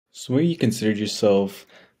So maybe you consider yourself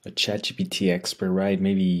a ChatGPT expert, right?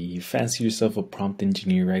 Maybe you fancy yourself a prompt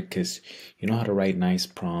engineer, right? Because you know how to write nice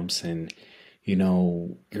prompts and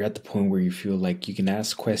you're at the point where you feel like you can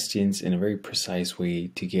ask questions in a very precise way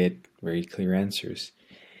to get very clear answers.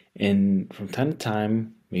 And from time to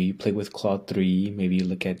time, maybe you play with Claude 3, maybe you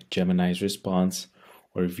look at Gemini's response,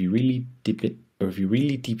 or if you really deep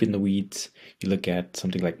in the weeds, you look at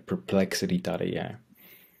something like Perplexity.ai.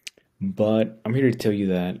 But I'm here to tell you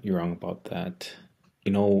that you're wrong about that.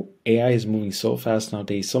 AI is moving so fast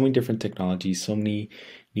nowadays, so many different technologies, so many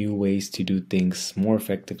new ways to do things more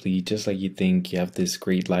effectively. Just like you think you have this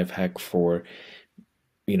great life hack for,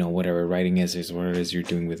 whatever, writing essays, whatever it is you're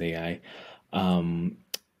doing with AI. Um,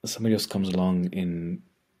 Somebody else comes along and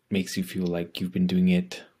makes you feel like you've been doing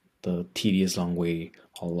it the tedious long way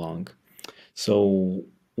all along. So,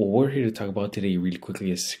 what we're here to talk about today, really quickly,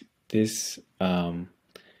 is this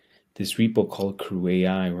repo called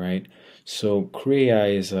Crew.ai, right? So Crew.ai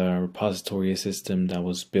is a repository, a system that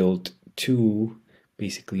was built to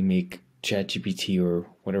basically make ChatGPT or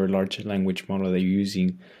whatever large language model that you're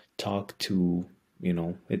using talk to,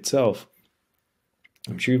 itself.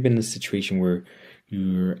 I'm sure you've been in a situation where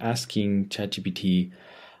you're asking ChatGPT,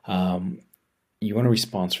 um, you want a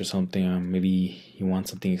response for something. Maybe you want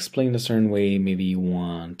something explained a certain way. Maybe you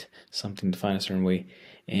want something defined a certain way,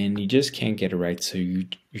 and you just can't get it right. So you're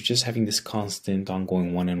just having this constant,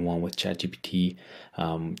 ongoing one-on-one with ChatGPT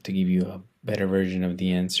to give you a better version of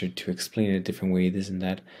the answer, to explain it a different way, this and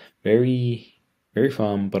that. Very, very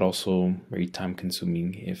fun, but also very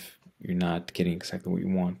time-consuming if you're not getting exactly what you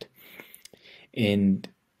want. And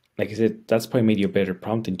like I said, that's probably made you a better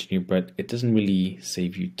prompt engineer, but it doesn't really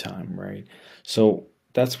save you time, right? So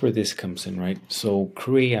that's where this comes in, right? So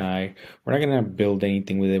Crew AI, we're not gonna build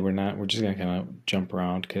anything with it. We're just gonna kind of jump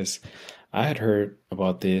around because I had heard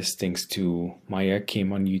about this thanks to Maya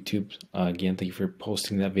came on YouTube. Again, thank you for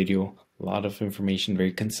posting that video. A lot of information,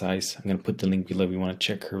 very concise. I'm gonna put the link below if you want to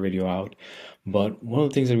check her video out. But one of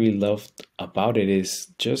the things I really loved about it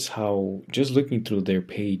is just looking through their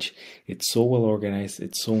page, it's so well organized,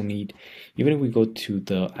 it's so neat. Even if we go to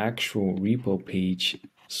the actual repo page,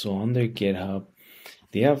 so on their GitHub,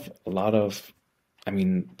 they have a lot of,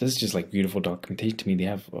 this is just like beautiful documentation to me. They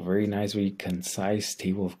have a very nice, very concise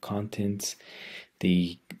table of contents.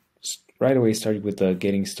 They right away started with the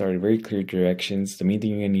getting started, very clear directions. The main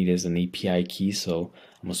thing you're gonna need is an API key. So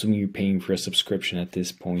I'm assuming you're paying for a subscription at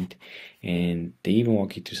this point. And they even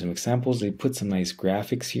walk you through some examples. They put some nice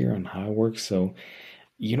graphics here on how it works. So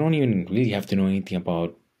you don't even really have to know anything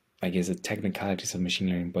about, I guess, the technicalities of machine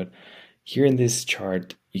learning. But here in this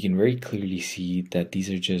chart, you can very clearly see that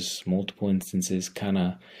these are just multiple instances, kind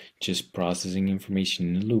of just processing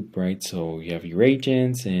information in a loop, right? So you have your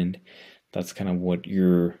agents, and that's kind of what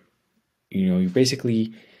you're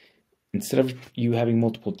basically, instead of you having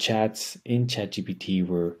multiple chats in ChatGPT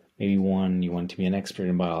where maybe one you want to be an expert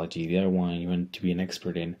in biology, the other one you want to be an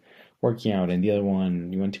expert in working out, and the other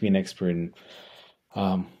one you want to be an expert in,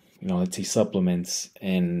 let's say supplements,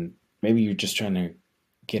 and maybe you're just trying to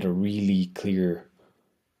get a really clear,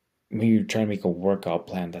 maybe you're trying to make a workout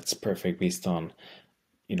plan that's perfect based on,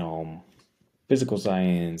 you know, physical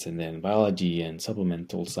science and then biology and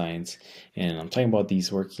supplemental science. And I'm talking about these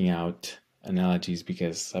working out analogies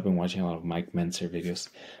because I've been watching a lot of Mike Mentzer videos.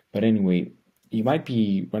 But anyway, you might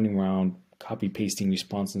be running around copy pasting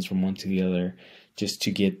responses from one to the other just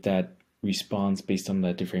to get that response based on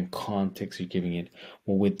the different context you're giving it.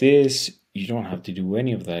 Well, with this, you don't have to do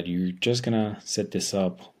any of that. You're just gonna set this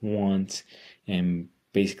up once, and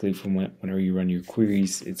basically from whenever you run your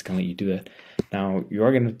queries, it's gonna let you do that. Now you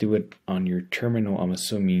are gonna do it on your terminal. I'm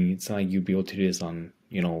assuming it's not like you'll be able to do this on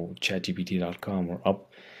ChatGPT.com or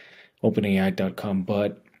OpenAI.com,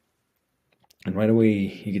 but and right away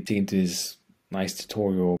you get taken to this nice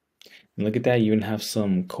tutorial. And look at that, you even have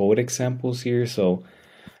some code examples here. So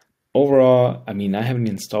overall, I haven't even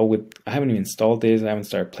installed this. I haven't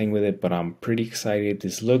started playing with it, but I'm pretty excited.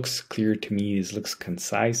 This looks clear to me. This looks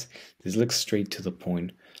concise. This looks straight to the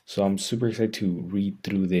point. So I'm super excited to read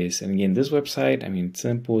through this. And again, this website, it's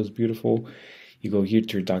simple, it's beautiful. You go here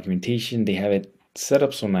to your documentation. They have it set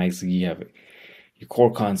up so nicely. You have your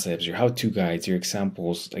core concepts, your how-to guides, your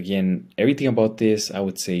examples. Again, everything about this, I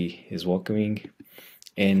would say, is welcoming.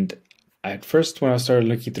 And at first, when I started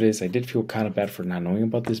looking through this, I did feel kind of bad for not knowing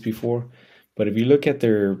about this before. But if you look at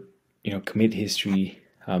their, commit history,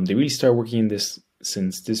 they really started working in this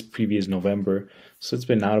since this previous November. So it's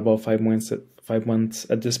been out about 5 months. 5 months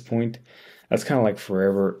at this point. That's kind of like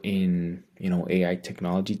forever in AI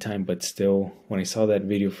technology time. But still, when I saw that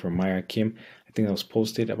video from Maya Kim, I think that was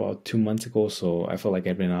posted about 2 months ago. So I felt like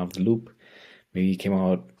I'd been out of the loop. Maybe it came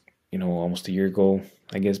out almost a year ago,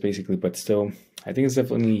 I guess, basically. But still, I think it's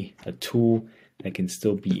definitely a tool that can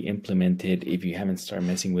still be implemented if you haven't started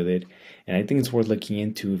messing with it. And I think it's worth looking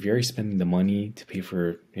into if you're already spending the money to pay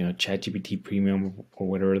for, ChatGPT Premium or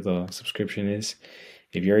whatever the subscription is.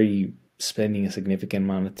 If you're already spending a significant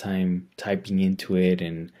amount of time typing into it,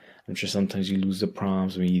 and I'm sure sometimes you lose the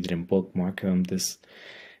prompts or you didn't bookmark them, this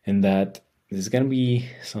and that, this is gonna be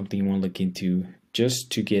something you want to look into just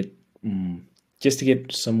to get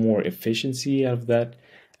some more efficiency out of that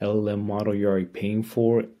LLM model you're already paying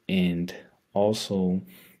for, and also,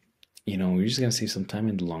 you're just gonna save some time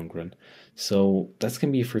in the long run. So that's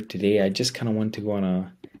gonna be it for today. I just kind of want to go on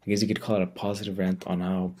I guess you could call it a positive rant on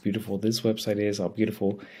how beautiful this website is, how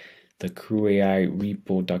beautiful the Crew.ai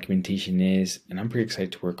repo documentation is, and I'm pretty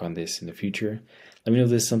excited to work on this in the future. Let me know if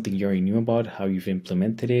this is something you already knew about, how you've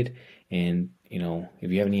implemented it, and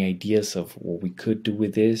if you have any ideas of what we could do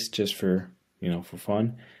with this just for for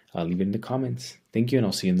fun, leave it in the comments. Thank you, and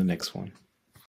I'll see you in the next one.